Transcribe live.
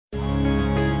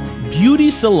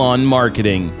Beauty salon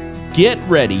marketing. Get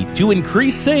ready to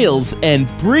increase sales and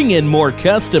bring in more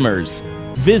customers.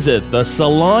 Visit the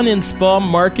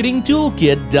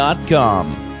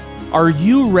salonandspamarketingtoolkit.com. Are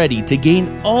you ready to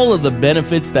gain all of the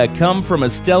benefits that come from a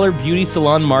stellar beauty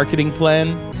salon marketing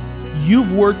plan?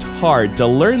 You've worked hard to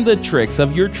learn the tricks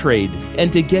of your trade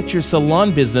and to get your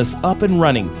salon business up and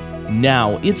running.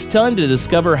 Now it's time to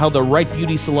discover how the right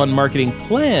beauty salon marketing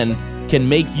plan can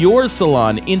make your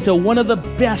salon into one of the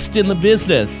best in the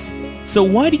business. So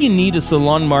why do you need a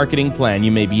salon marketing plan,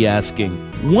 you may be asking?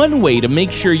 One way to make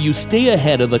sure you stay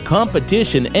ahead of the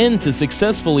competition and to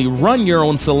successfully run your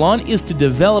own salon is to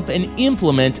develop and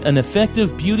implement an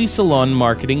effective beauty salon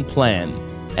marketing plan.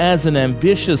 As an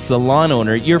ambitious salon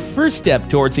owner, your first step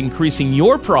towards increasing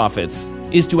your profits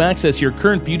is to access your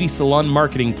current beauty salon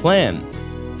marketing plan.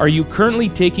 Are you currently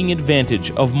taking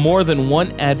advantage of more than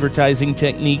one advertising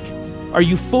technique? Are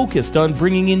you focused on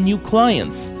bringing in new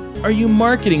clients? Are you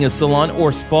marketing a salon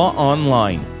or spa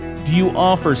online? Do you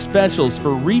offer specials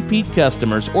for repeat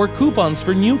customers or coupons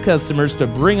for new customers to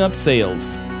bring up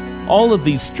sales? All of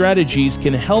these strategies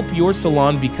can help your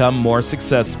salon become more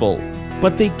successful,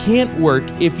 but they can't work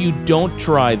if you don't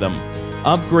try them.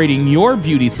 Upgrading your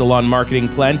beauty salon marketing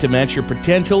plan to match your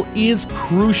potential is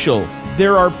crucial.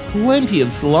 There are plenty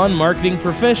of salon marketing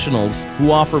professionals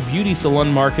who offer beauty salon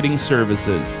marketing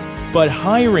services. But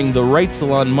hiring the right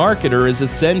salon marketer is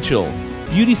essential.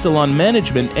 Beauty salon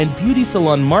management and beauty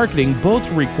salon marketing both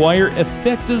require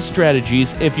effective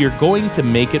strategies if you're going to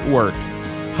make it work.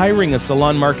 Hiring a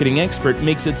salon marketing expert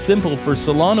makes it simple for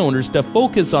salon owners to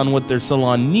focus on what their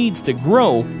salon needs to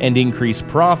grow and increase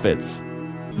profits.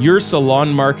 Your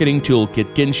salon marketing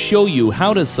toolkit can show you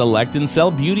how to select and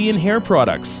sell beauty and hair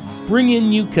products, bring in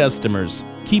new customers,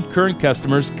 keep current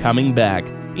customers coming back,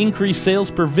 increase sales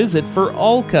per visit for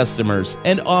all customers,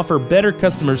 and offer better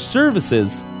customer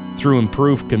services through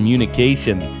improved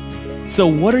communication. So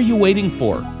what are you waiting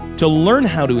for? To learn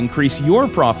how to increase your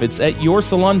profits at your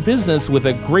salon business with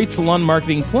a great salon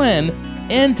marketing plan,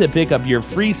 and to pick up your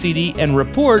free CD and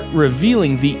report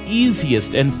revealing the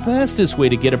easiest and fastest way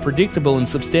to get a predictable and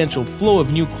substantial flow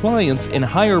of new clients and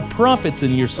higher profits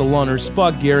in your salon or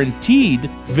spa guaranteed,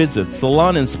 visit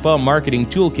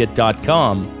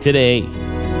salonandspamarketingtoolkit.com today.